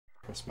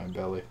Press my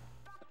belly.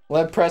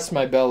 Press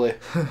my belly.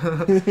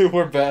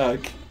 We're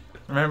back.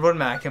 Remember when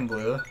Mac and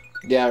Blue?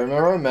 Yeah,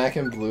 remember when Mac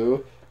and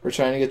Blue were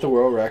trying to get the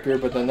world record,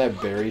 but then that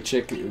berry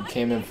chick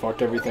came and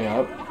fucked everything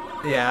up?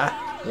 Yeah.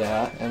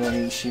 Yeah, and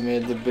then she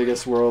made the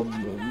biggest world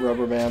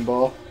rubber band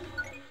ball.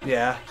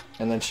 Yeah.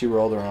 And then she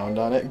rolled around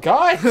on it.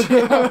 God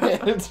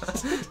damn it!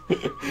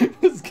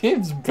 This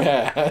game's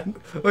bad.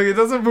 Look, it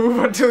doesn't move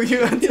until you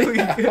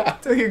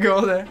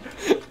go there.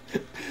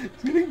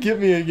 It's gonna get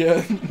me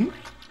again.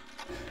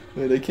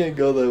 Wait, I can't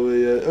go that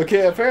way yet.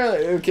 Okay,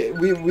 apparently, okay,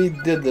 we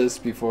did this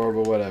before,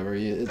 but whatever.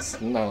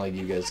 It's not like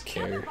you guys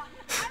care.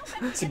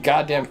 It's a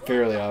goddamn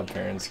Fairly Odd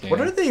Parents game.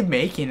 What are they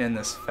making in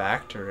this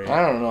factory?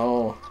 I don't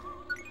know.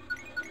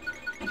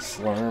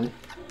 Slurm.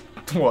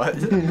 What?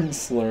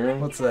 Slurm.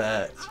 What's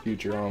that? It's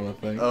Futurama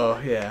thing. Oh,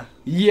 yeah.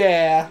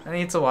 Yeah. I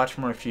need to watch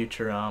more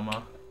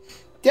Futurama.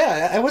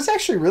 Yeah, I was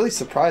actually really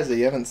surprised that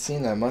you haven't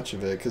seen that much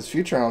of it, because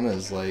Futurama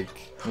is like,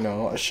 you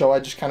know, a show I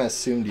just kind of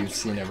assumed you've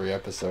seen every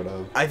episode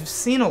of. I've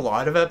seen a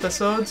lot of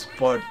episodes,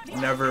 but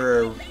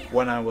never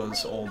when I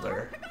was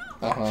older.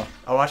 Uh-huh.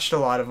 I watched a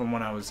lot of them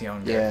when I was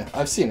younger. Yeah,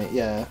 I've seen it,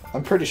 yeah.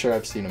 I'm pretty sure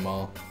I've seen them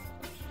all.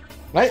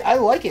 I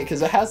like it,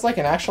 because it has, like,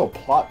 an actual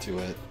plot to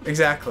it.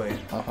 Exactly.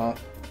 Uh-huh.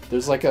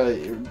 There's, like,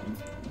 a...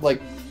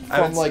 Like,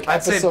 from,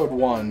 episode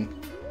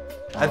 1.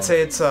 I'd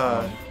say it's,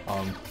 I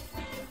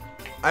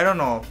don't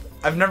know.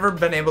 I've never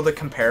been able to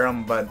compare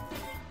them, but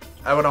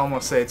I would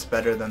almost say it's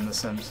better than The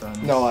Simpsons.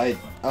 No,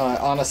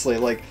 honestly,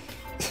 like,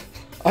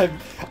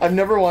 I've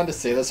never wanted to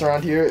say this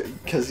around here,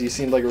 because you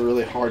seem like a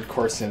really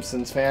hardcore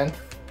Simpsons fan,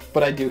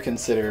 but I do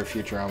consider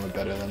Futurama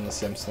better than The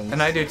Simpsons.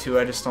 And I do too,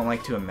 I just don't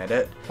like to admit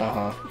it.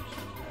 Uh-huh.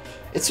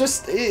 It's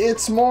just,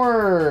 it's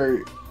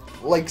more,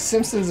 like,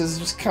 Simpsons is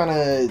just kind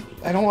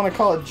of, I don't want to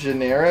call it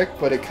generic,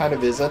 but it kind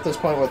of is at this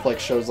point with, like,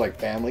 shows like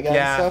Family Guy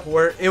and stuff. Yeah,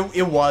 where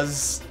it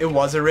was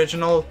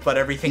original, but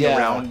everything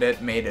around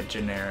it made it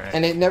generic.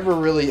 And it never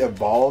really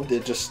evolved,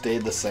 it just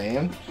stayed the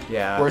same.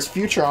 Yeah. Whereas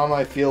Futurama,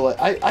 I feel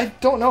like, I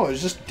don't know, it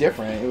was just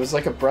different. It was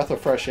like a breath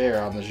of fresh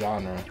air on the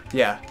genre.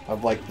 Yeah.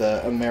 Of, like,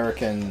 the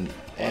American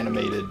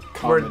animated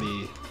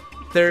comedy.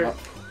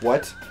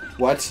 What?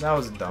 That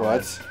was dumb.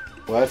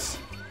 What?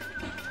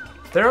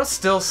 There are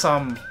still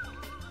some...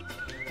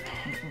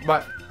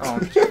 But... Oh,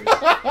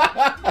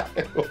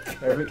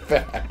 We're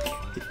back.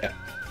 Yeah.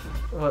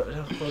 What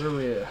are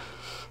we...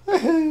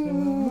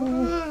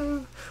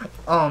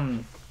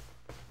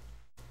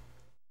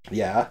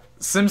 Yeah?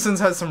 Simpsons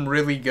has some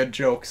really good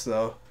jokes,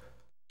 though.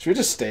 Should we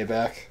just stay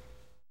back?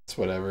 It's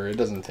whatever. It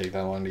doesn't take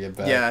that long to get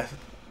back. Yeah.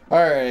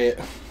 Alright.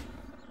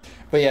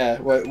 But yeah,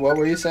 what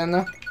were you saying,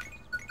 though?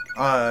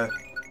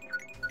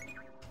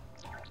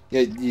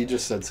 Yeah, you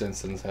just said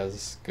Simpsons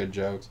has good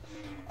jokes.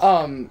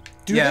 Do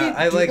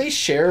they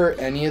share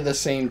any of the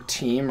same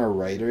team or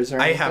writers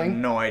or anything? I have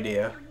no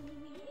idea.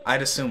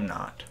 I'd assume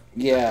not.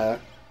 Yeah,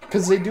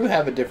 because they do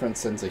have a different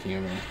sense of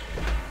humor.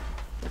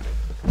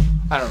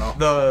 I don't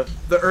know.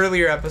 The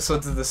earlier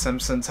episodes of The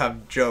Simpsons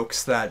have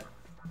jokes that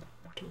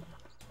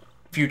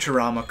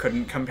Futurama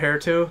couldn't compare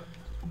to.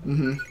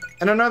 Mm-hmm.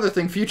 And another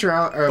thing,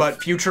 But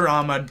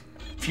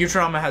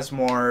Futurama has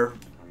more...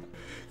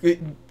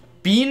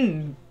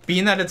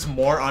 Being that it's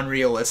more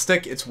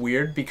unrealistic, it's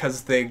weird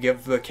because they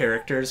give the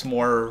characters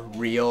more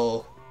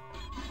real...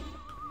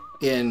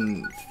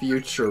 In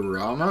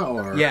Futurama,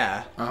 or...?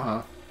 Yeah.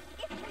 Uh-huh.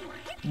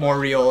 More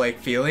real, like,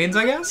 feelings,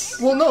 I guess?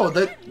 Well, no,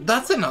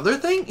 that's another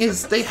thing,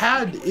 is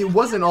it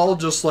wasn't all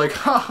just like,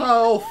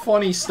 haha,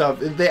 funny stuff.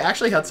 They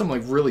actually had some,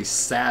 like, really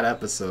sad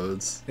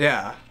episodes.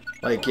 Yeah.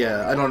 Like,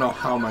 yeah, I don't know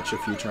how much of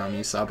Futurama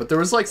you saw, but there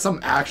was, like, some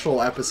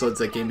actual episodes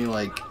that gave me,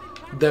 like,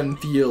 them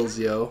feels,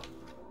 yo.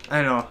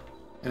 I know.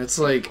 And it's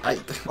like,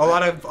 a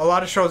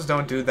lot of shows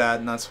don't do that,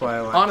 and that's why I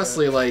like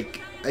honestly,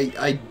 like,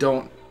 I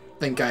don't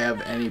think I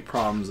have any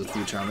problems with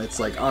Futurama. It's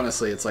like,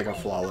 honestly, it's like a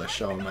flawless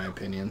show, in my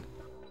opinion.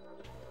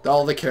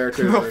 All the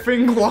characters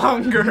Nothing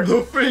longer.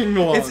 Nothing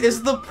longer.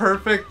 It's the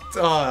perfect,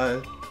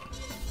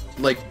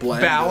 like,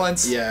 blend.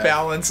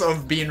 Balance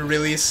of being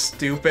really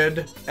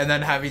stupid, and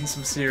then having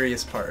some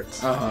serious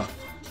parts. Uh-huh.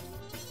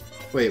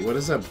 Wait, what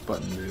does that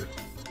button do?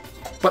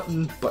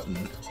 Button.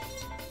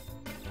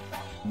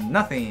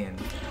 Nothing.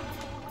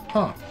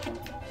 Huh.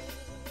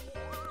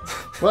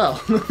 Well,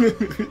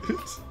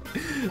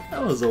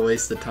 that was a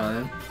waste of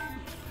time.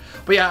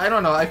 But yeah, I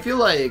don't know. I feel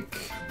like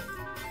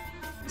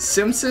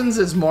Simpsons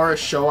is more a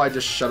show I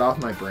just shut off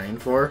my brain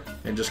for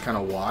and just kind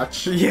of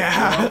watch.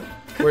 Yeah. You know?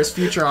 Whereas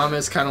Futurama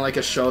is kind of like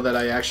a show that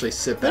I actually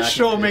sit back. This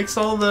show makes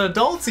all the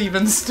adults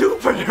even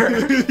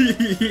stupider.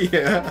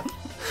 Yeah.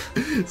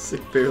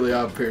 Sick Fairly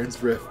Odd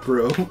Parents riff,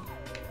 bro.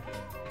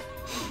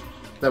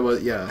 That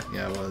was, yeah,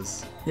 it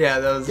was. Yeah,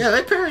 that was... Yeah,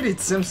 they parodied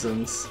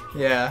Simpsons.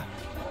 Yeah.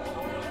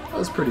 That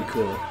was pretty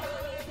cool.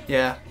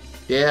 Yeah.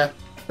 Yeah.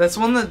 That's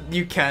one that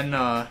you can,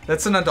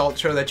 that's an adult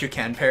show that you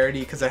can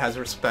parody because it has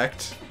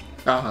respect.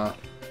 Uh-huh.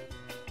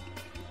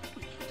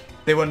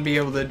 They wouldn't be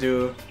able to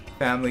do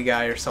Family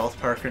Guy or South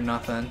Park or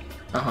nothing.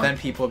 Uh-huh. Then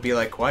people would be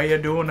like, why are you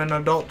doing an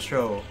adult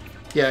show?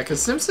 Yeah,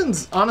 because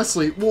Simpsons,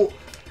 honestly, well,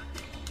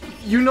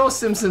 you know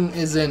Simpson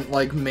isn't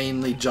like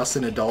mainly just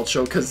an adult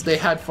show because they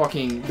had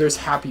there's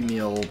Happy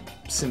Meal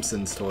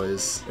Simpsons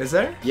toys. Is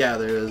there? Yeah,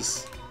 there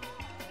is.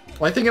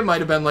 Well, I think it might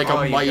have been like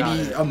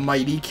a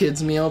mighty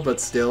kids meal, but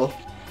still.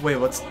 Wait,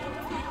 what's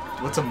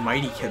a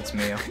mighty kids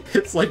meal?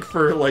 It's like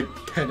for like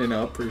 10 and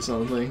up or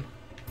something.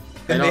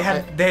 And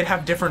they'd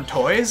have different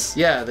toys?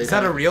 Yeah, is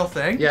that a real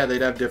thing? Yeah,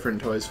 they'd have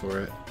different toys for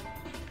it.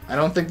 I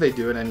don't think they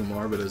do it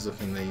anymore, but it was a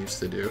thing they used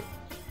to do.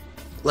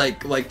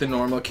 Like the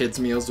normal kids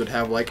meals would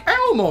have like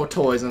Elmo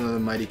toys, and then the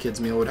mighty kids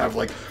meal would have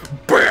like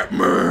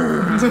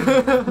Batman.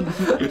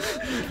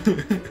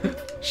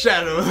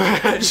 Shadow the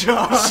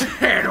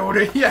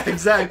Hedgehog. Yeah,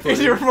 exactly.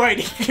 In your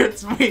mighty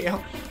kids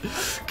meal.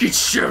 Get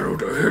Shadow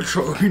the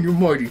Hedgehog in your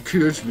mighty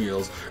kids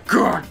meals.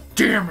 God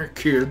damn it,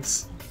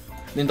 kids.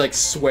 And like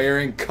swear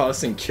and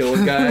cuss and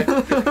kill a guy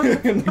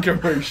in the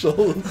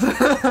commercials.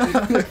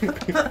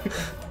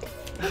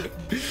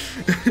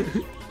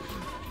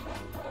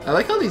 I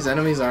like how these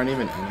enemies aren't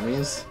even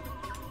enemies,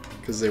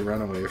 because they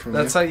run away from you.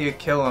 That's how you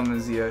kill them.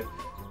 Is you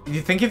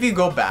think if you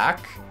go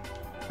back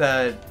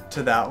to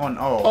that one?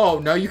 Oh,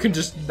 now you can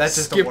just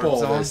skip all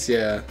zone? This.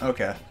 Yeah.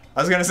 Okay. I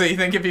was gonna say, you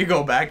think if you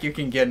go back, you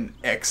can get an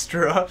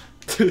extra?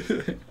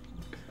 I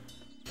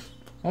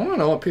don't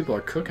know what people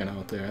are cooking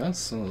out there. That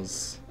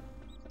smells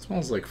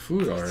like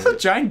food already.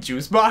 Giant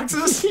juice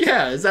boxes?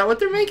 Yeah, is that what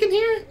they're making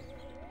here?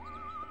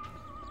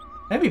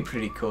 That'd be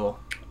pretty cool.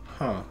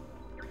 Huh.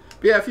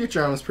 But yeah,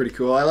 Futurama's pretty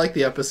cool. I like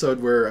the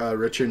episode where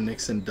Richard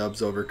Nixon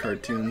dubs over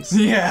cartoons.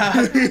 Yeah.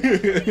 I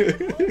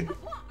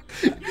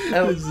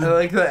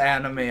like the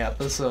anime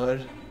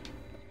episode.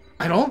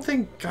 I don't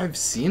think I've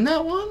seen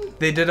that one.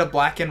 They did a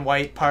black and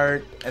white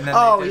part, and then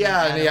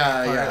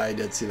I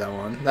did see that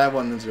one. That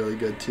one was really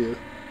good too.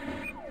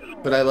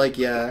 But I like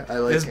it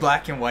was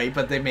black and white,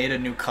 but they made a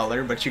new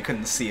color, but you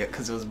couldn't see it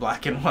because it was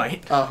black and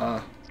white.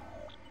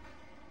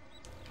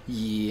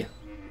 Yeah.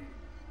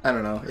 I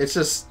don't know.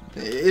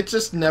 It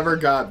just never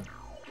got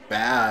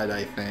bad,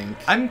 I think.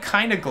 I'm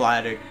kind of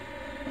glad it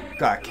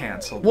got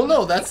canceled. Well,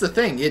 no, that's the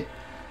thing.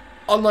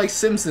 Unlike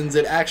Simpsons,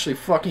 it actually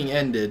fucking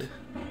ended.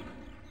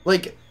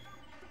 Like,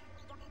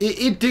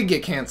 it did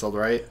get canceled,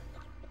 right?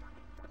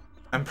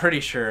 I'm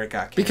pretty sure it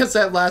got canceled. Because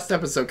that last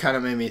episode kind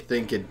of made me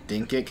think it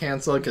didn't get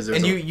canceled. Because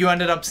you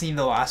ended up seeing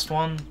the last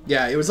one?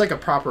 Yeah, it was like a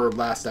proper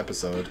last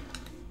episode.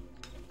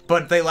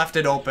 But they left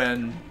it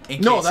open in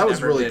case No, that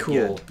was really Yet.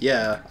 cool.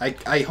 Yeah,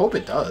 I hope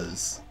it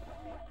does.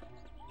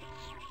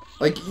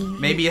 Like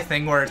maybe a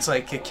thing where it's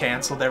like it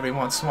canceled every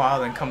once in a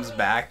while, then comes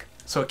back,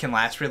 so it can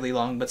last really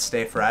long but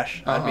stay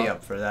fresh. I'd be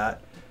up for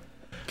that.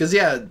 Because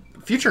yeah,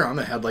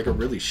 Futurama had like a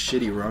really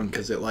shitty run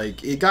because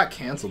it got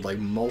canceled like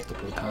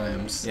multiple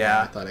times.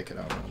 Yeah, I thought I could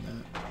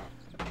outrun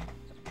that.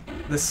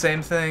 The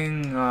same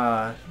thing,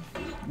 not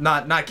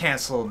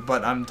canceled,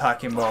 but I'm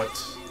talking about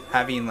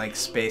having like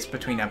space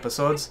between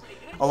episodes.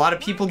 A lot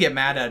of people get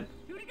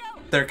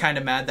they're kind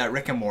of mad that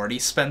Rick and Morty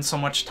spend so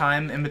much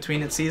time in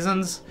between its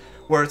seasons,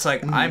 where it's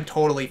like, I'm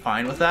totally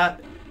fine with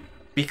that,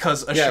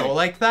 because a show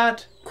like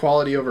that,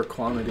 quality over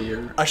quantity,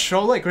 or a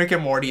show like Rick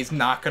and Morty is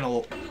not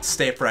gonna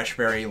stay fresh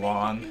very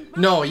long.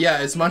 No, yeah,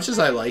 as much as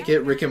I like it,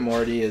 Rick and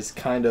Morty is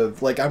kind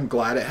of like, I'm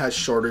glad it has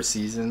shorter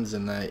seasons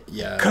and that,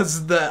 yeah,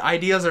 because the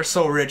ideas are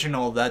so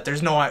original that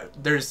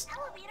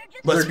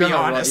let's be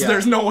honest,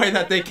 there's no way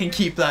that they can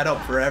keep that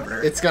up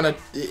forever. It's gonna,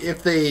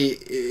 if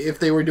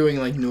they were doing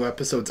like new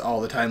episodes all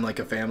the time, like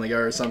a Family Guy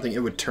or something, it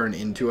would turn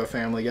into a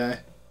Family Guy.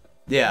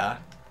 Yeah.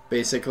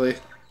 Basically.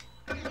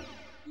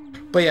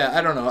 But yeah,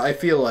 I don't know. I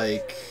feel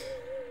like,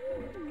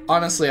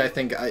 honestly, I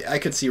think I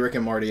could see Rick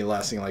and Morty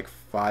lasting like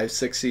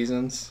 5-6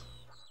 seasons.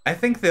 I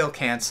think they'll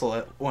cancel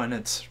it when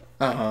it's...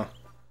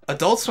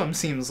 Adult Swim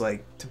seems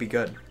like to be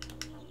good.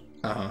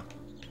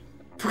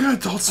 Fucking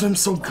Adult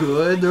Swim's so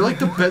good. They're like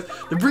the best.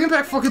 They're bringing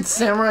back fucking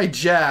Samurai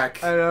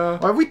Jack. I know.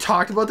 Have we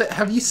talked about that?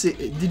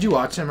 Did you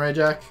watch Samurai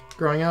Jack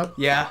growing up?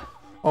 Yeah.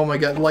 Oh my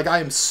god, like I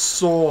am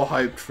so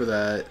hyped for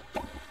that.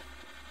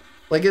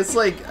 Like it's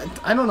like,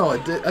 I don't know,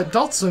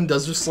 Adult Swim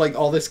does just like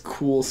all this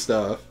cool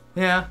stuff.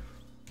 Yeah.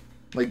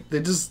 Like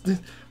they just,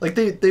 like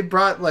they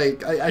brought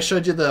like, I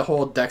showed you the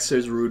whole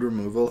Dexter's Rude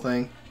Removal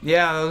thing.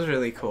 Yeah, that was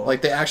really cool.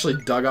 Like they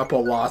actually dug up a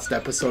lost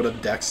episode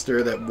of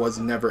Dexter that was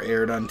never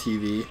aired on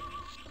TV.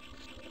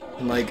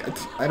 And like,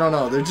 I don't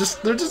know, they're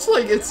just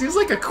like, it seems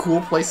like a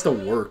cool place to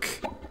work.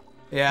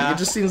 Yeah. Like, it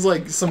just seems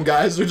like some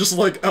guys are just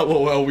like,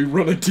 LOL, we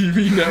run a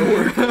TV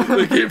network.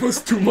 They gave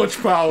us too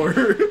much power.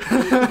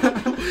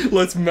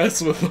 Let's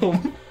mess with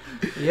them.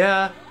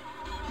 Yeah.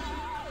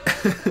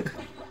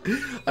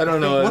 I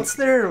don't know.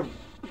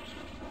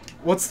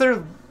 What's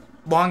their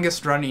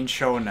longest running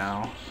show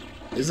now?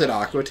 Is it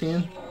Aqua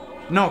Teen?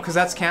 No, because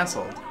that's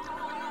canceled.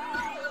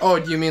 Oh,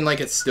 do you mean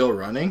like it's still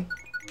running?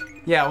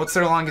 Yeah, what's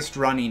their longest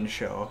running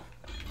show?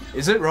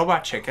 Is it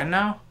Robot Chicken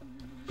now?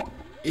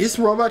 Is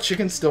Robot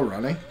Chicken still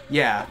running?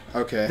 Yeah.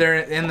 Okay. They're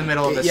in the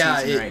middle of the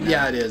season right now.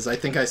 Yeah, it is. I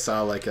think I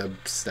saw like a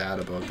stat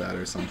about that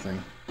or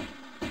something.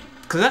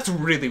 Because that's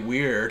really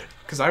weird.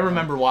 Because I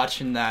remember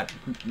watching that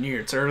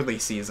near its early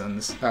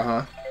seasons.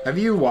 Have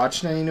you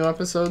watched any new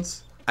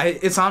episodes?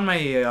 It's on my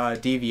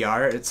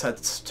DVR. It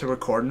sets to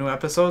record new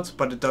episodes,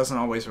 but it doesn't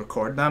always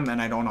record them,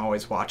 and I don't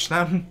always watch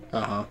them.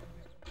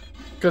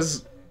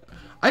 Because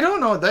I don't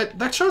know,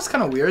 that show's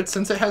kind of weird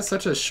since it has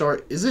such a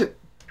short. Is it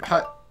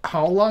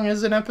how long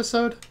is an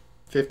episode?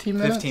 15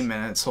 minutes. 15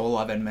 minutes, so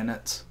 11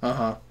 minutes.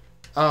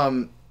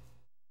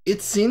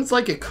 It seems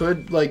like it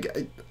could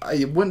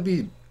it wouldn't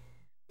be.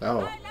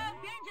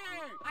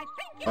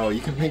 Oh,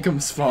 you can make them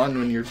spawn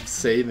when you're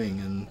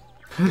saving and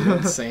they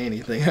don't say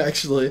anything,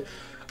 actually.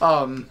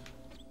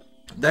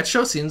 That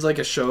show seems like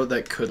a show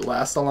that could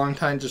last a long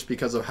time just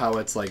because of how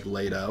it's, like,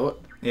 laid out.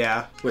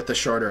 Yeah. With the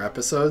shorter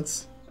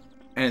episodes.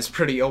 And it's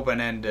pretty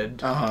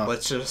open-ended.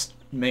 Let's just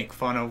make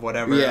fun of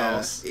whatever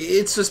else.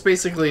 It's just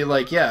basically,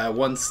 like, yeah,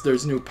 once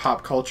there's new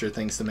pop culture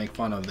things to make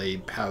fun of,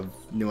 they have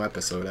new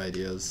episode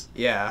ideas.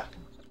 Yeah.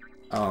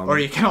 Or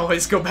you can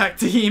always go back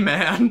to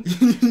He-Man.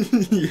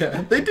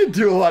 Yeah, they did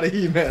do a lot of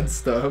He-Man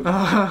stuff.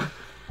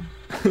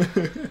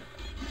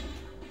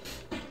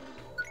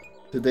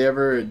 Did they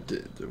ever...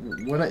 do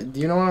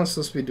you know what I'm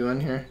supposed to be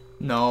doing here?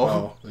 No.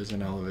 Oh, there's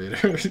an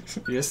elevator.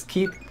 Just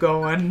keep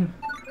going.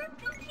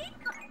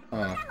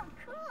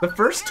 The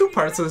first 2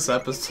 parts of this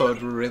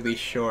episode were really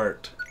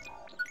short.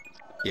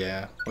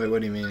 Yeah. Wait,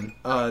 what do you mean?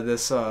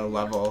 This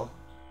level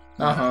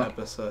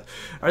episode.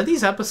 Are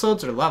these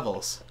episodes or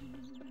levels?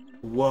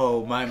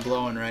 Whoa, mind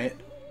blowing, right?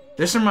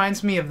 This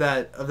reminds me of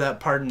that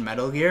part in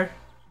Metal Gear.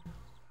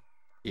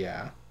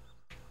 Yeah.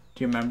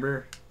 Do you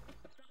remember?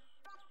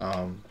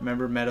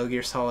 Remember Metal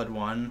Gear Solid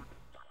 1?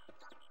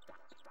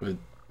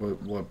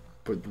 What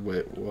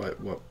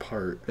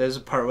part? There's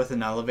a part with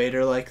an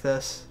elevator like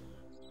this.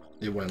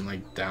 It went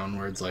like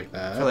downwards like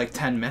that? For like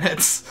 10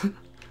 minutes.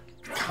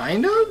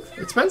 Kind of?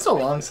 It's been so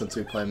long since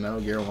we played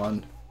Metal Gear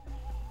 1.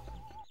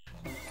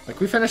 Like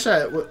we finished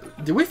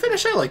that, did we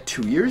finish that like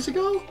 2 years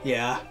ago?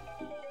 Yeah.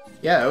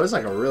 Yeah, it was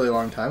like a really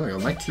long time ago.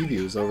 My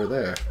TV was over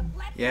there.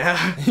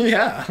 Yeah.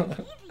 Yeah.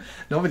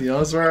 Nobody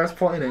knows where I was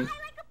pointing.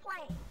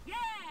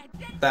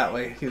 That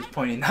way. He was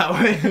pointing that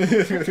way.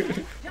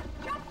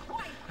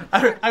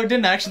 I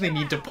didn't actually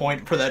need to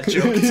point for that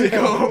joke to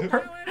go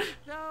over.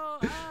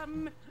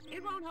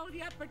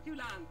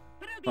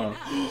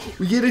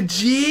 We get a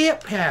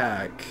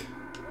jetpack.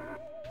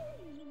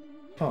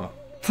 Huh.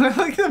 I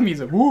like the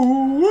music.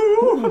 Woo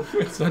woo.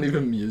 It's not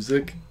even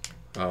music.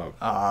 Oh.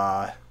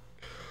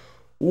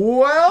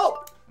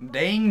 Well,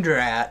 dang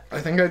drat.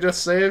 I think I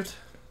just saved.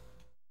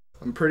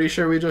 I'm pretty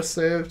sure we just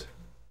saved.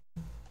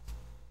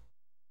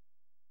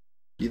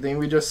 You think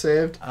we just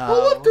saved?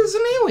 Oh, look, there's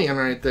an alien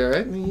right there.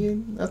 I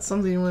mean, that's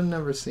something you would have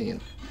never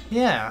seen.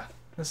 Yeah,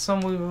 it's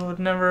something we would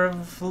never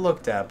have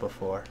looked at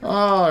before.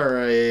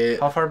 Alright.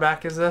 How far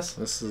back is this?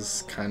 This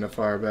is kind of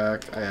far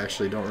back. I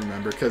actually don't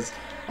remember, because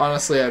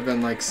honestly, I've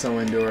been like so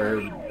into our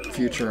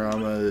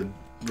Futurama,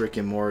 Rick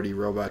and Morty,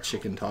 Robot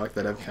Chicken talk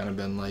that I've kind of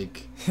been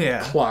like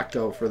clocked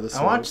out for this.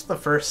 I watched the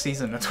first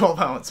season of 12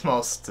 Ounce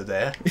Mouse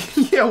today.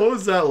 Yeah, what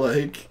was that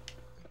like?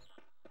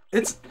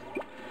 It's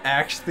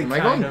actually Am I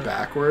going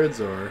backwards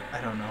or? I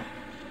don't know.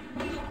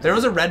 There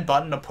was a red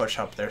button to push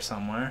up there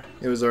somewhere.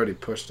 It was already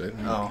pushed, I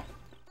think. Oh.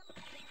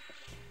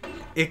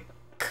 It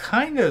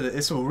kind of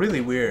is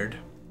really weird.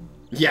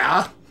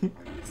 Yeah?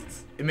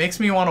 It makes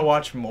me want to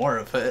watch more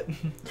of it.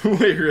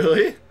 Wait,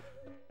 really?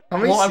 How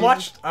many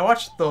seasons? I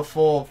watched the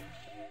full...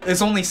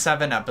 It's only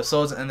 7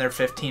 episodes and they're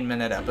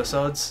 15-minute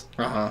episodes.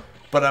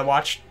 But I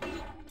watched...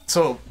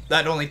 So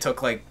that only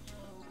took like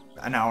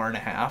an hour and a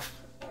half.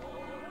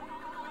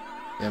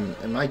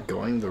 Am I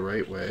going the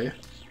right way?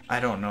 I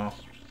don't know.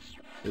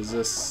 Is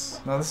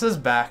this... No, this is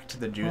back to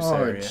the juice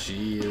area. Oh,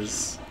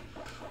 jeez.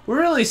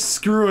 We're really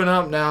screwing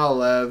up now,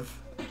 Lev.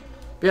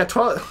 Yeah,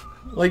 12...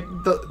 Like,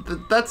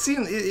 that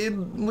scene, it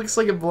looks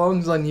like it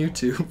belongs on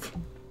YouTube.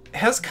 It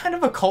has kind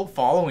of a cult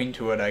following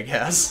to it, I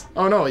guess.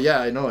 Oh, no,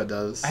 yeah, I know it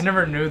does. I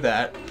never knew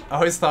that. I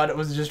always thought it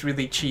was just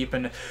really cheap,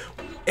 and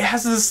it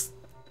has this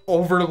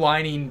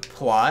overlining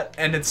plot,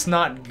 and it's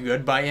not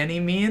good by any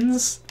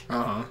means.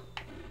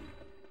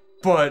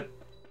 But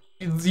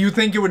you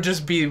think it would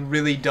just be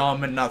really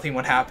dumb and nothing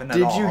would happen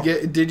at all.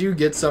 Did you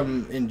get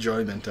some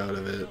enjoyment out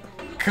of it?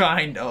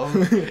 Kind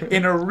of.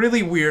 In a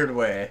really weird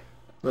way.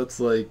 That's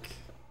like...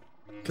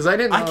 Because I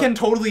didn't know... I can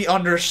totally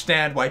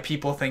understand why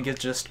people think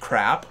it's just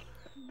crap.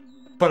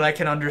 But I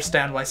can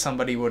understand why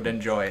somebody would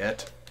enjoy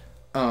it.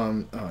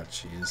 Oh,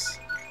 jeez.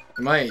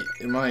 Am I,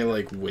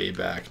 like, way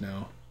back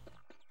now?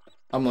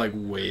 I'm, like,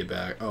 way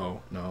back.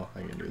 Oh, no,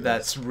 I can do that.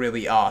 That's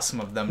really awesome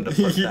of them to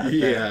put that there.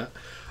 Yeah.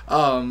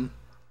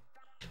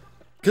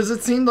 Because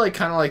it seemed like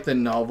kind of like the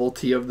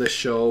novelty of the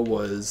show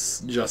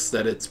was just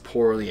that it's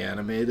poorly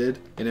animated.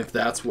 And if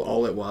that's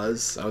all it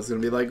was, I was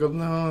going to be like, oh,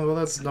 no, well,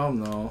 that's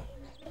dumb, though.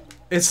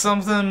 It's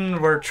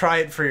something where try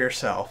it for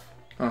yourself.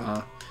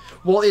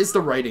 Well, is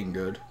the writing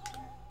good?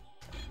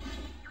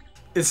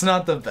 It's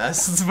not the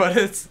best, but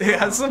it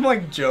has some,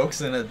 like,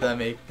 jokes in it that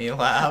make me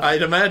laugh.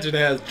 I'd imagine it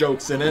has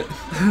jokes in it.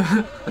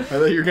 I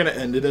thought you were going to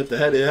end it at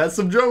that. It has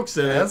some jokes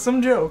in it. It has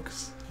some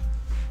jokes.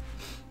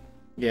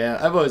 Yeah,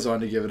 I've always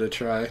wanted to give it a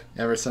try.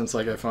 Ever since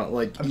like I found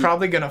like I'm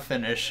probably gonna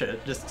finish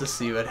it just to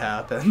see what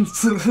happens.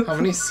 How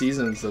many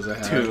seasons does it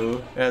have?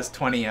 2. It has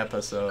 20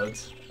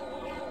 episodes.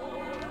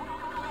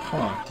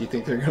 Huh. Do you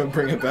think they're gonna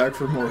bring it back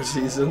for more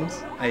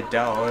seasons? I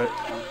doubt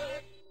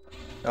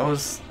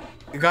it.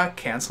 It got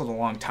canceled a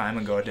long time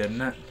ago,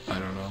 didn't it? I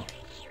don't know.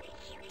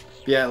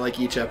 Yeah, like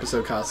each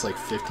episode costs like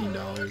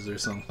 $15 or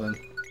something.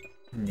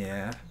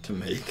 Yeah. To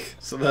make.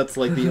 So that's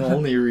like the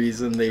only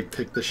reason they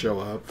picked the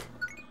show up.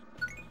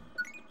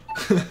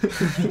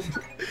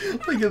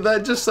 Like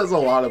that just says a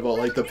lot about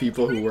like the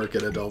people who work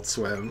at Adult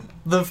Swim.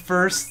 The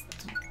first,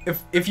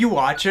 if you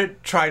watch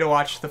it, try to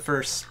watch the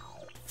first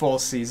full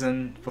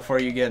season before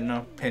you get an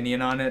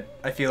opinion on it.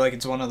 I feel like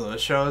it's one of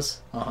those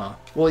shows.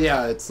 Well,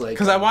 yeah, it's like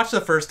because I watched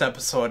the first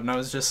episode and I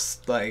was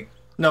just like,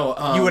 no,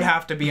 you would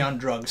have to be on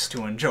drugs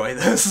to enjoy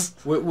this.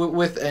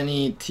 With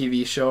any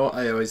TV show,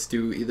 I always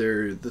do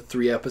either the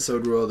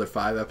 3-episode rule or the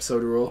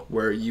 5-episode rule,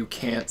 where you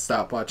can't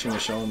stop watching a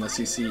show unless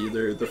you see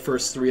either the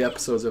first 3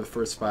 episodes or the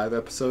first 5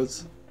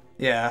 episodes.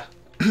 Yeah.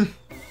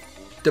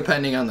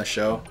 Depending on the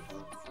show.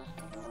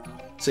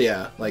 So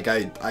yeah, like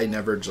I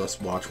never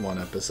just watch one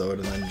episode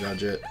and then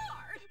judge it.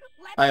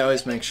 I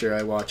always make sure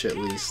I watch at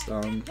least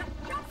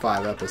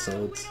 5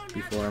 episodes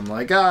before I'm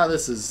like,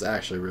 this is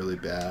actually really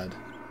bad.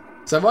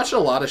 So I've watched a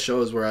lot of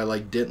shows where I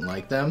like didn't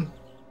like them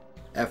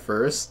at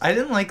first. I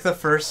didn't like the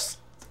first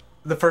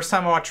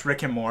time I watched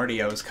Rick and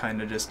Morty. I was kind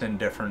of just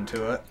indifferent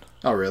to it.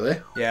 Oh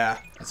really? Yeah.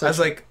 I was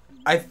like,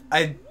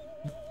 I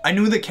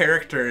knew the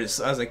characters.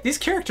 I was like, these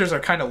characters are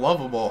kind of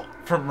lovable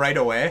from right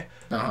away.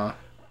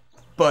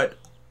 But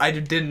I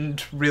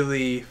didn't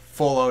really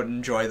full out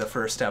enjoy the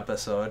first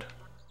episode.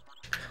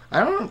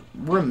 I don't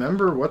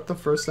remember what the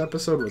first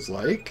episode was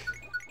like.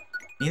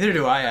 Neither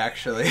do I,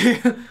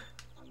 actually.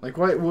 Like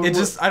what?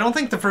 I don't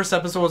think the first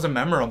episode was a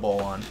memorable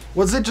one.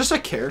 Was it just a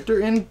character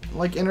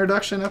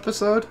introduction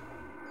episode?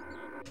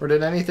 Or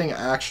did anything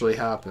actually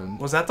happen?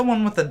 Was that the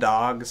one with the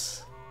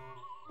dogs?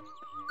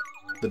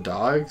 The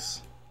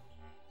dogs?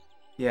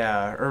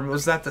 Yeah, or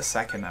was that the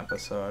second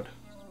episode?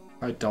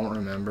 I don't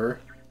remember.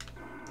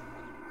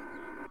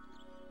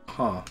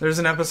 Huh. There's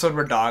an episode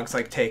where dogs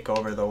like take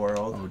over the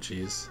world. Oh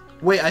jeez.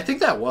 Wait, I think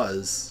that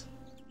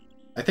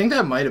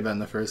might have been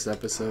the first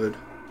episode.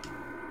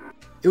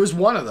 It was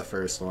one of the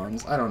first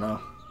ones. I don't know.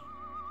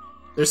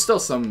 There's still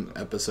some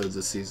episodes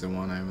of season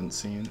 1 I haven't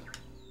seen.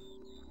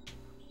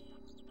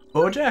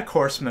 BoJack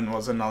Horseman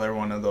was another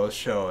one of those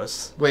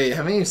shows. Wait,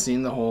 haven't you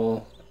seen the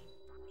whole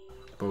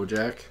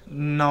BoJack?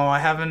 No, I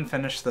haven't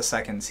finished the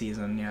second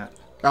season yet.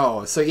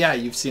 Oh, so yeah,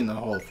 you've seen the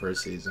whole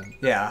first season.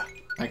 Yeah.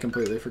 I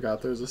completely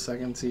forgot there was a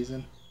second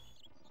season.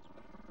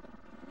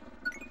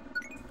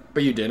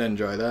 But you did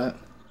enjoy that?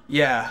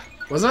 Yeah.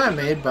 Wasn't that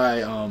made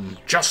by,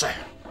 Jesse?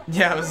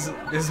 Yeah,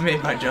 it was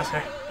made by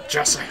Jesse.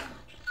 Jesse.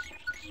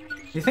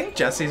 You think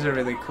Jesse's a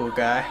really cool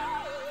guy?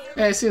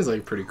 Yeah, he seems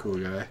like a pretty cool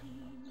guy.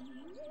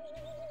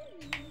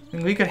 I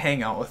think we could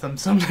hang out with him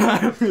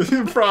sometime.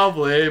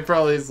 Probably.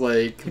 He's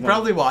like... He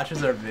probably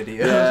watches our videos.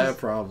 Yeah,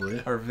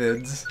 probably. Our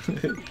vids.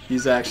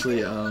 He's actually,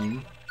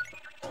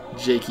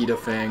 Jakey the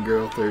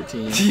Fangirl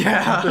 13.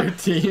 Yeah.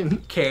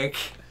 13. Kick.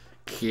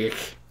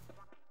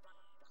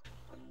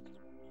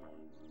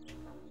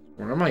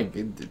 Where am I?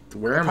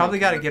 Probably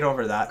got to get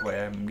over that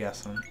way, I'm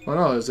guessing. Oh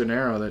no, there's an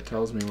arrow that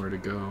tells me where to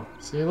go.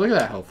 See, look at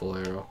that helpful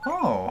arrow.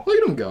 Oh.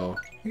 Look at him go.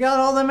 You got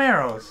all them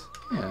arrows.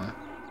 Yeah.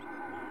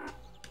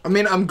 I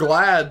mean, I'm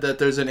glad that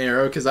there's an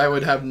arrow, because I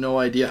would have no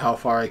idea how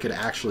far I could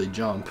actually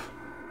jump.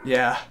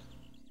 Yeah.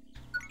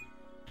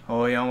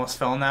 Oh, you almost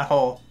fell in that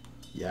hole.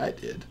 Yeah, I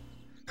did.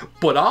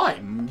 But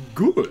I'm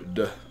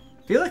good.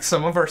 I feel like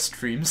some of our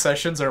stream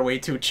sessions are way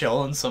too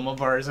chill and some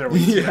of ours are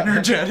way too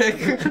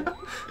energetic.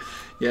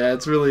 Yeah,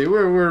 it's really,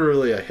 we're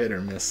really a hit or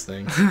miss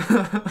thing.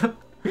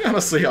 We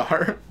honestly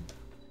are.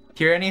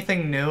 Hear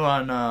anything new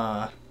on,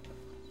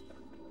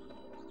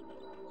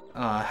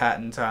 Hat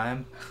in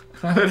Time?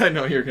 How did I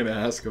know you were gonna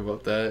ask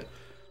about that?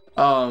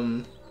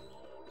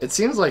 It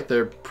seems like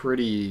they're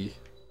pretty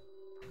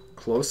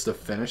close to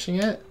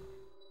finishing it.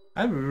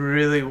 I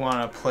really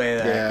want to play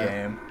that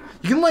game.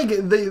 You can like,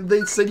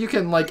 they said you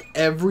can like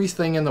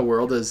everything in the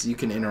world is you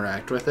can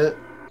interact with it.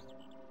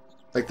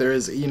 Like there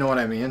is, you know what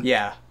I mean?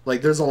 Yeah.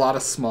 Like there's a lot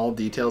of small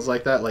details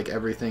like that. Like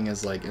everything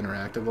is like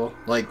interactable.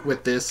 Like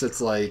with this,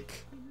 it's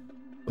like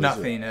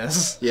nothing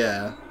is.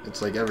 Yeah,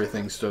 it's like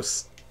everything's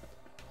just.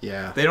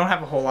 Yeah. They don't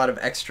have a whole lot of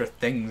extra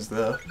things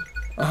though.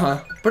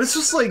 But it's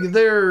just like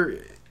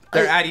they're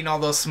adding all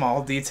those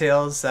small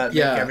details that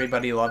make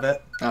everybody love it.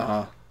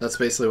 That's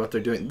basically what they're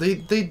doing.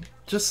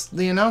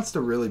 They announced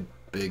a really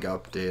big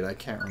update. I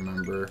can't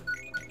remember.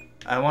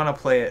 I want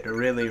to play it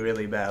really,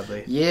 really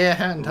badly. Yeah,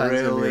 Hat in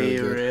Time's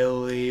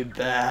really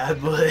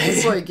badly.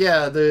 It's like,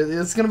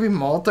 it's gonna be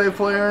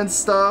multiplayer and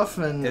stuff,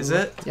 and is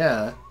it?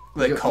 Yeah.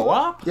 Like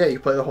co-op? Yeah, you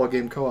can play the whole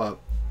game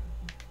co-op.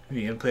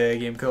 You gonna play that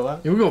game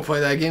co-op? Yeah, we're gonna play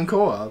that game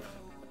co-op.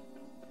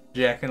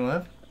 Jak and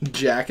Lev?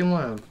 Jak and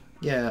Lev.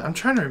 Yeah, I'm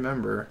trying to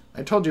remember.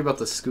 I told you about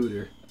the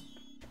scooter.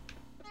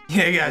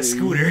 Yeah, you got a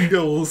scooter. You got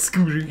a little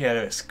scooter. You got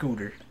a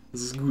scooter.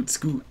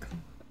 Scoot.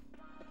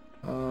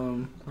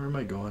 Where am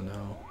I going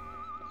now?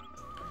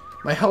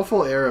 My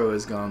helpful arrow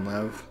is gone,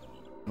 Lev.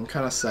 I'm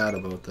kind of sad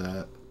about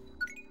that.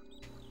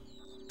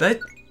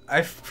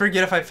 I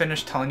forget if I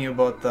finished telling you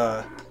about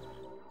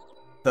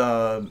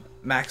the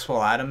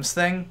Maxwell Adams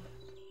thing.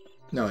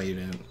 No, you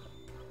didn't.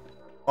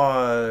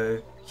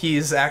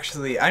 He's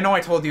actually... I know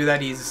I told you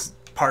that he's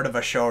part of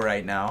a show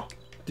right now.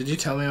 Did you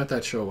tell me what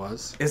that show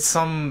was? It's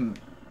some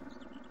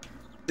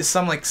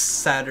like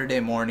Saturday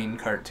morning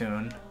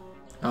cartoon.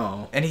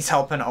 Oh. And he's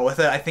helping out with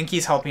it. I think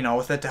he's helping out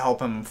with it to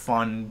help him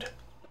fund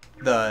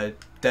the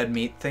dead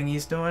meat thing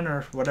he's doing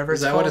or whatever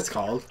it's called. Is that what it's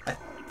called? I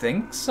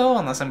think so,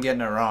 unless I'm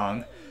getting it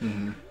wrong.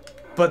 Mm-hmm.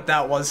 But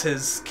that was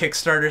his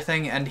Kickstarter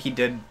thing, and he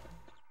did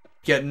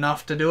get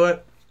enough to do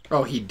it.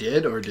 Oh, he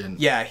did or didn't?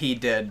 Yeah, he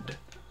did.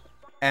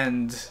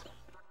 And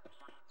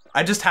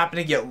I just happened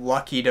to get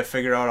lucky to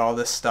figure out all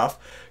this stuff.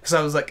 Because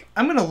I was like,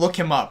 I'm going to look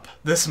him up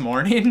this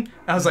morning.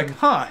 I was like,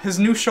 huh, his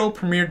new show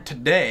premiered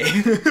today.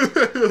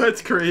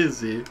 That's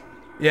crazy.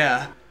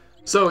 Yeah.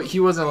 So he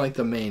wasn't like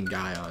the main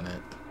guy on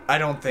it? I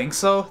don't think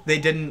so. They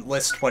didn't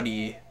list what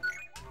he...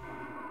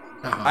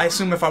 Uh-huh. I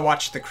assume if I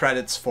watched the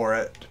credits for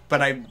it,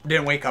 but I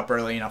didn't wake up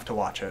early enough to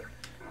watch it.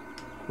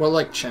 What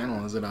like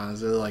channel is it on?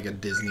 Is it like a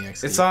Disney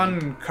XD? It's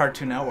on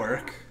Cartoon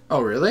Network.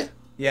 Oh, really?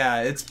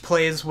 Yeah, it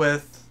plays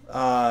with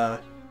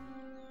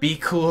Be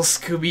Cool,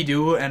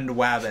 Scooby-Doo, and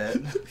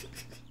Wabbit.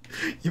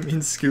 You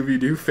mean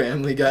Scooby-Doo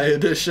Family Guy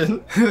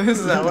edition?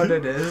 Is that what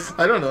it is?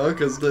 I don't know,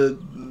 because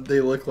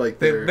they look like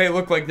they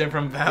look like they're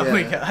from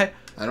Family Guy.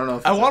 I don't know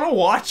if I want to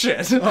watch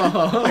it.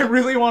 I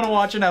really want to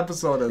watch an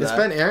episode of that. It's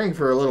been airing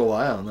for a little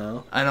while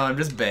now. I know, I'm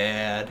just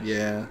bad.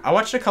 Yeah. I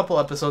watched a couple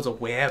episodes of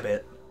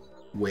Wabbit.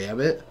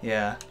 Wabbit?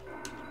 Yeah.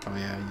 Oh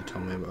yeah, you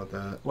told me about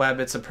that.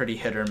 Wabbit's a pretty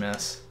hit or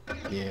miss.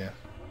 Yeah.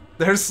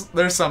 There's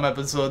some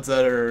episodes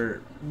that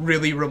are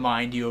really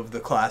remind you of the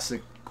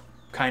classic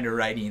kind of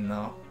writing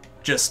though.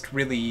 Just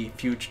really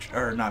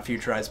not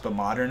futurized but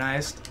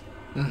modernized.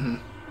 Mm-hmm.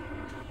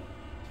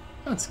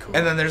 That's cool.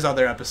 And then there's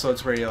other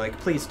episodes where you're like,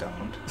 please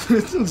don't.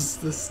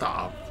 Just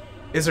stop.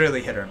 It's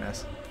really hit or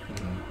miss.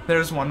 Mm-hmm.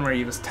 There's one where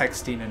he was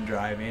texting and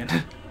driving.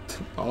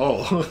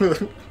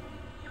 Oh.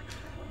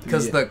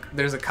 Because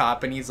there's a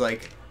cop and he's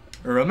like,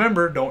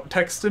 remember, don't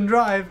text and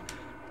drive.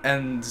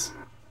 And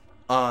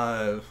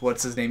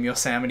what's his name?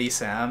 Yosemite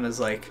Sam is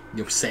like...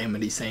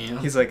 Yosemite Sam?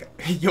 He's like,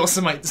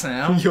 Yosemite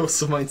Sam?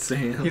 Yosemite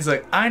Sam. He's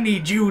like, I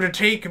need you to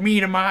take me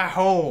to my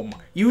home.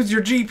 Use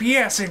your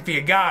GPS if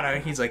you gotta.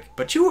 He's like,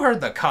 but you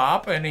heard the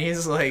cop. And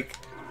he's like,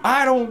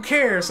 I don't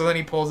care. So then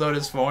he pulls out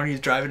his phone. He's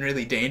driving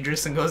really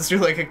dangerous and goes through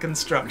like a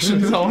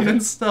construction zone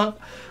and stuff.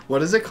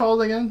 What is it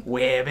called again?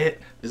 Wabbit.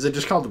 Is it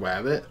just called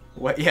Wabbit?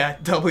 What? Yeah,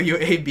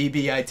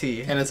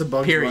 Wabbit. And it's a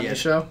Bugs Bunny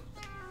show?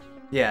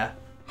 Yeah.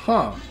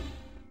 Huh.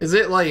 Is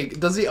it like,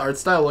 does the art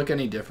style look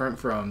any different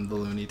from the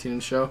Looney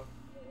Tunes show?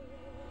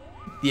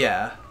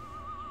 Yeah.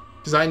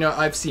 Because I know,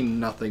 I've seen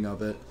nothing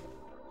of it.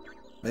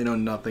 I know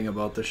nothing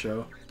about the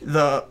show.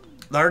 The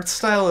art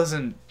style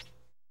isn't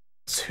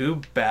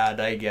too bad,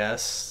 I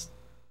guess.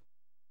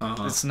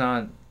 Uh-huh. It's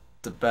not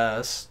the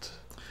best.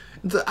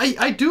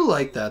 I do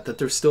like that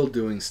they're still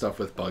doing stuff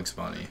with Bugs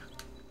Bunny.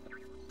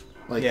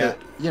 Like, yeah.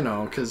 You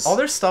know, because... all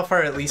their stuff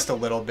are at least a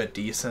little bit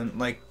decent.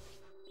 Like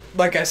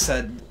I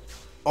said,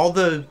 all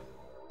the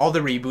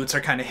reboots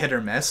are kind of hit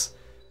or miss,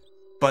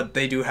 but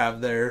they do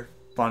have their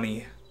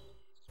funny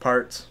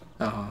parts.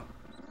 Uh-huh.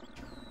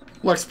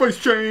 Like Space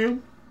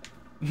Jam!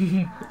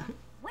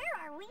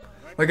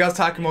 Like I was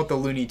talking about the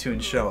Looney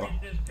Tunes show.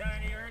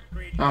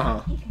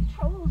 Uh-huh.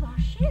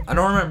 I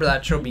don't remember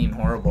that show being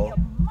horrible.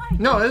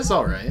 No, it's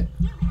alright.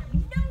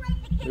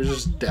 There's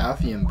just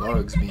Daffy and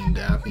Bugs being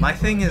Daffy. My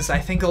thing is, I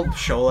think a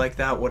show like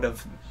that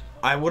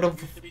I would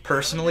have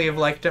personally have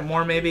liked it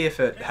more maybe if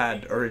it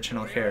had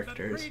original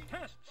characters.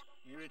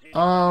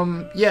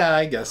 Yeah,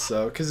 I guess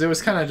so. Because it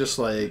was kind of just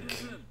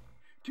like...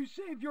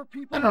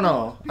 I don't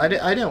know. I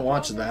didn't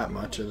watch that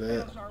much of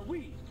it.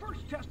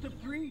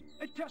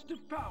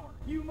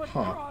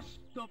 Huh.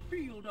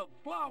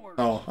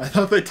 Oh, I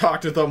thought they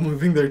talked without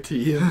moving their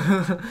teeth.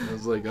 I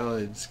was like, oh,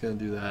 they're just gonna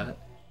do that.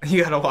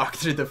 You gotta walk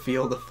through the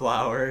field of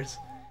flowers.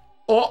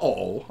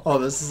 Uh-oh. Oh,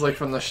 this is like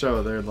from the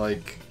show. They're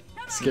like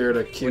scared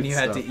of cute when you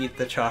stuff. had to eat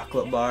the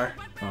chocolate bar.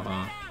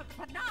 Uh-huh.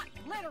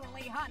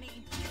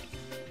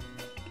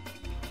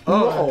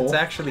 Oh, Uh-oh. it's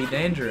actually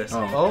dangerous.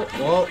 Oh.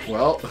 Oh,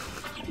 well,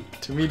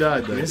 Timmy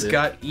died that he just day.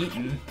 got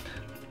eaten.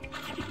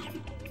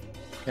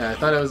 Yeah, I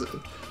thought it was...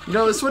 You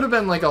know, this would have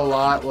been like a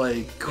lot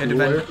like cooler. It'd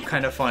have been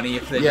kind of funny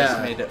if they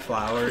just made it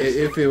flowers.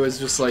 If it was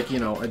just like, you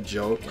know, a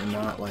joke and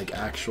not like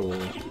actual...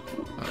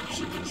 Oh,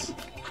 jeez.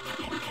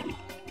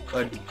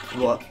 Like,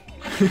 what?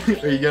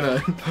 Are you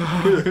gonna...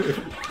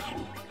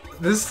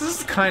 This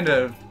is kind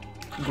of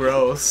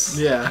gross.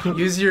 Yeah.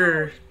 Use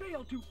your...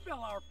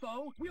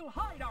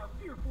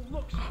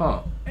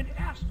 Huh.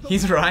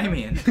 He's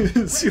rhyming.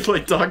 Is he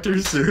like Dr.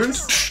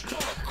 Seuss?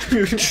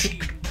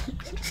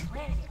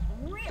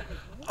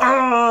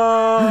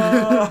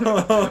 Oh,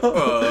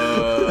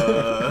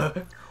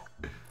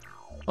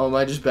 am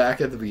I just back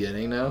at the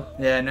beginning now?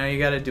 Yeah, now you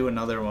gotta do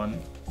another one.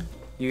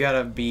 You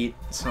gotta beat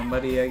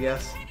somebody, I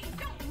guess.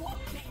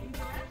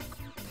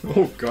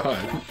 Oh god.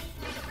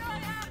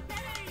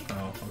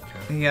 Oh,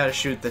 okay. You gotta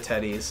shoot the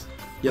teddies.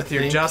 With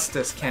your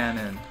justice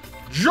cannon.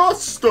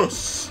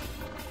 Justice!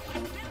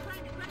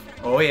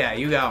 Oh yeah,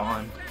 you got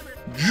one.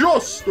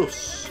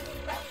 Justice!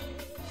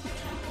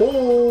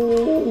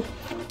 Oh!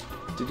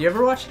 Did you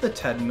ever watch the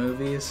Ted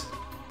movies?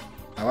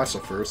 I watched the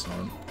first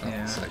one, not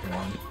Yeah. the second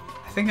one.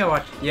 I think I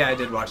watched... Yeah, I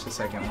did watch the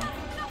second one.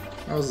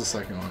 That was the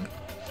second one.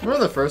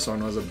 Remember the first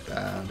one wasn't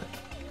bad.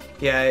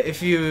 Yeah,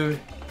 if you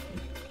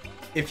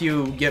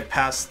get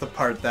past the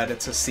part that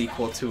it's a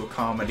sequel to a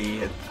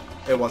comedy,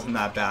 it wasn't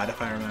that bad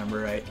if I remember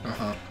right.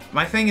 Uh-huh.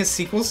 My thing is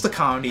sequels to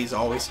comedies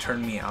always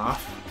turn me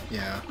off.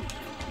 Yeah.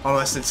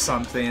 Unless it's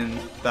something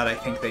that I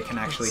think they can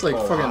actually It's like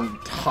pull fucking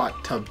off.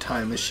 Hot Tub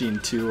Time Machine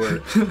 2 or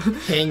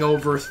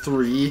Hangover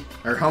 3.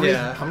 Or how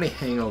many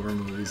Hangover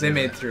movies? They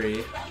made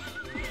 3.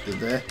 Did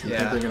they? You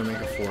Yeah. think they're gonna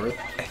make a 4th?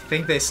 I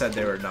think they said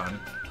they were done.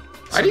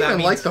 So I didn't that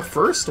even like means- the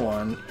first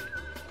one.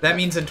 That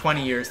means in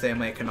 20 years they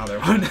make another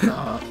one.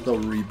 They'll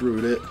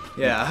rebrood it.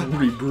 Yeah.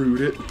 Rebrood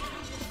it.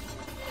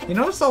 You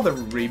notice all the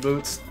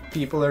reboots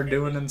people are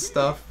doing and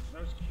stuff?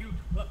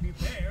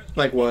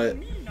 Like what?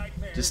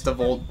 Just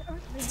of old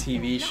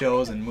TV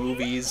shows and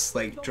movies,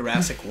 like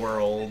Jurassic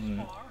World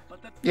and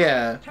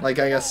Yeah, like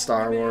I guess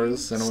Star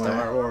Wars in a way.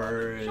 Star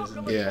Wars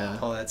and Yeah.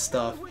 all that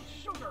stuff.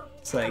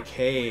 It's like,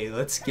 hey,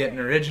 let's get an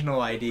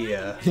original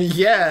idea. And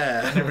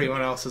Yeah.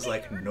 everyone else is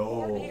like,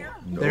 no,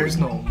 there's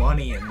no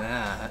money in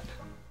that.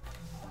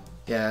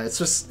 Yeah,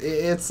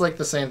 it's like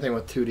the same thing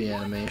with 2D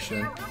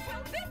animation.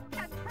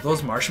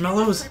 Those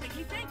marshmallows?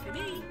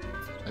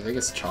 I think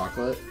it's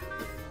chocolate.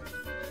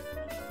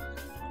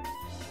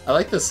 I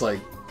like this like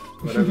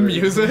whatever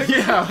Music?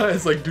 Yeah,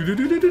 it's like do do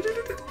do do do do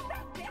do.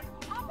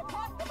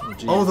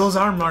 Oh, those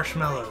are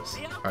marshmallows.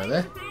 Are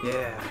they?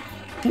 Yeah.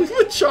 Look at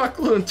the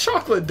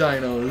chocolate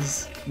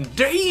dinos.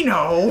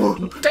 Dino!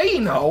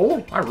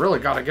 Dino! I really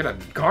gotta get a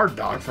guard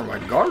dog for my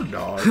guard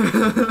dog.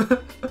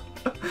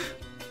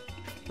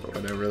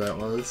 Whatever that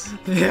was.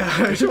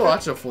 Yeah. You should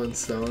watch the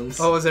Flintstones.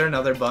 Oh, is there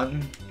another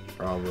button?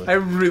 Probably. I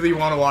really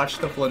want to watch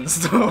the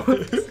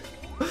Flintstones.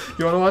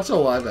 You wanna watch a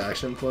live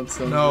action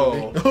Flintstones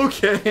No. movie?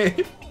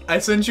 Okay. I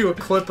sent you a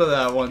clip of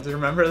that once.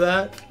 Remember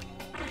that?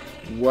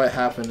 What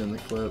happened in the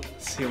clip?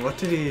 Let's see, what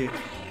did he...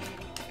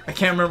 I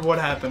can't remember what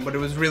happened, but it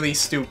was really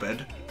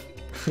stupid.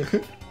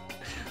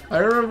 I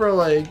remember,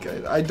 like,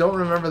 I don't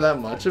remember that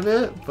much of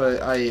it,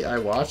 but I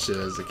watched it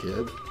as a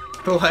kid.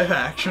 The live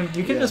action?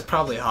 You can Yeah. just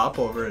probably hop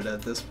over it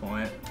at this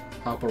point.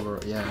 Hop over,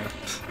 yeah.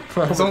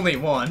 There's only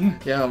one.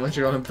 Yeah, once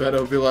you go to bed,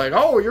 it'll be like,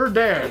 oh, you're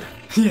dead.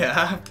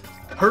 Yeah.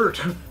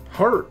 Hurt.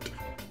 Hurt.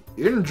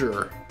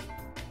 Injure.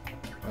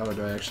 Oh,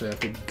 do I actually have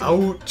to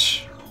go?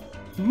 Ouch.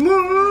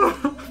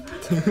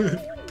 You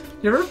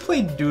ever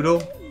played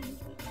Doodle?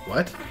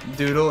 What?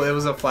 Doodle, it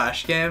was a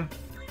flash game.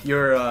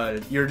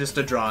 You're just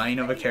a drawing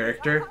of a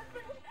character,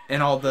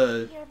 and all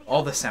the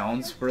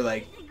sounds were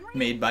like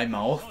made by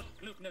mouth.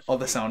 All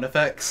the sound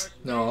effects.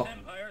 No,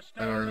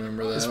 I don't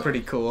remember that. It's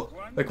pretty cool.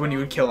 Like when you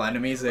would kill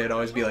enemies, they'd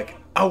always be like,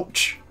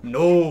 "Ouch!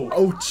 No!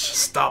 Ouch!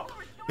 Stop!"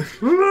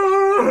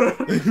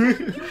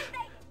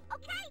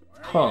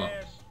 Huh.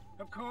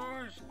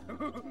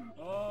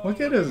 Look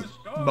at his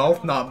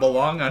mouth not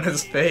belong on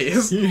his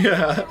face.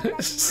 Yeah.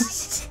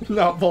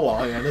 Not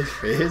belong on his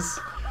face.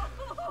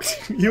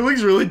 He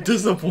looks really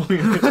disappointed.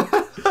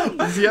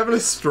 Is he having a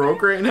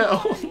stroke right now?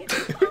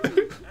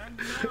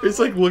 He's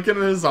like looking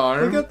at his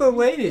arm. Look at the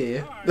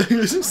lady.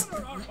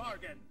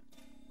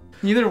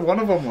 Neither one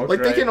of them look like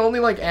right. they can only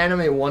like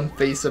animate one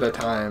face at a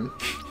time.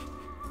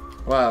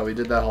 Wow, we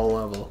did that whole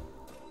level.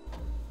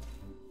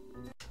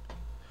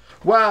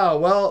 Wow,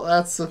 well,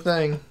 that's the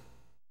thing.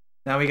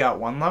 Now we got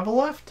one level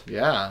left?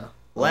 Yeah.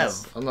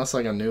 Lev. Unless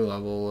like a new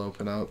level will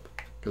open up.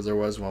 Because there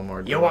was one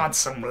more door. You want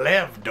some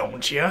Lev,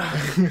 don't you?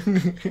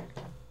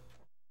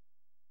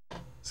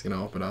 It's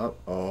gonna open up.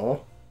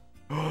 Oh.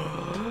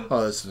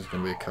 Oh, this is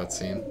gonna be a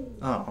cutscene.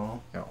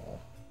 Uh-oh. Oh.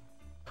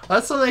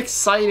 That's something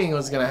exciting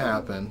was gonna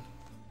happen.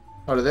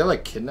 Oh, do they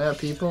like kidnap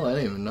people? I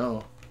didn't even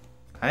know.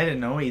 I didn't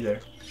know either.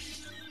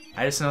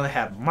 I just know they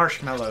have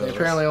marshmallows. They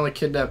apparently only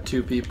kidnapped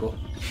 2 people.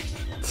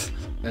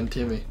 And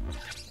Timmy.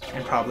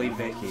 And probably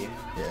Vicky.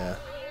 Yeah.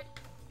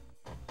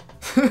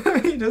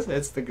 He just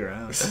hits the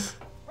ground.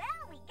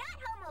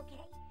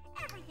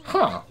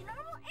 Huh.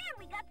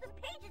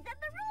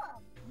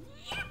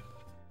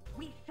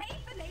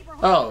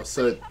 Oh,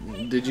 so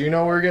did you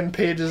know we're getting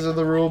pages of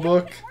the rule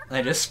book?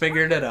 I just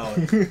figured it out.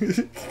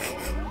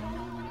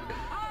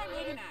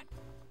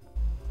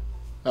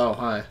 Oh,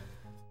 hi.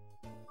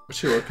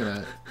 What you looking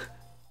at?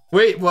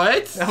 Wait,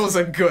 what? That was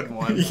a good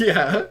one.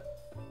 Yeah.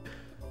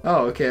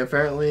 Oh, okay,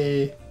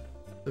 apparently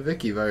the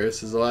Vicky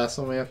virus is the last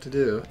one we have to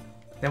do.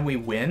 Then we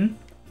win?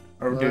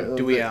 Or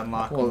do we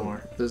unlock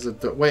more? There's a...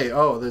 wait,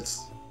 oh,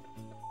 that's...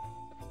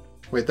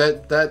 Wait,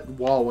 that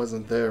wall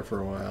wasn't there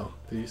for a while.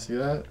 Did you see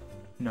that?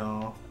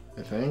 No.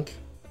 I think.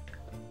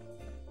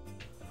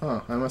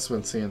 Huh, I must have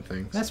been seeing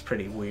things. That's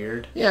pretty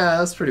weird. Yeah,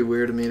 that's pretty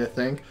weird of me to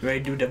think. Ready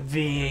to do the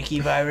Vicky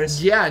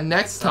virus? Yeah,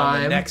 next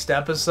time. Next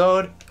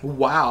episode.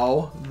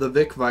 Wow, the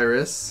Vic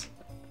virus.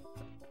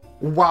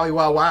 Wowie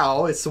wow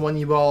wow. It's the one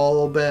you've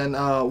all been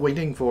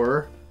waiting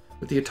for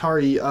with the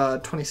Atari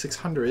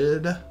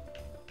 2600.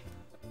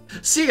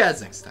 See you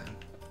guys next time.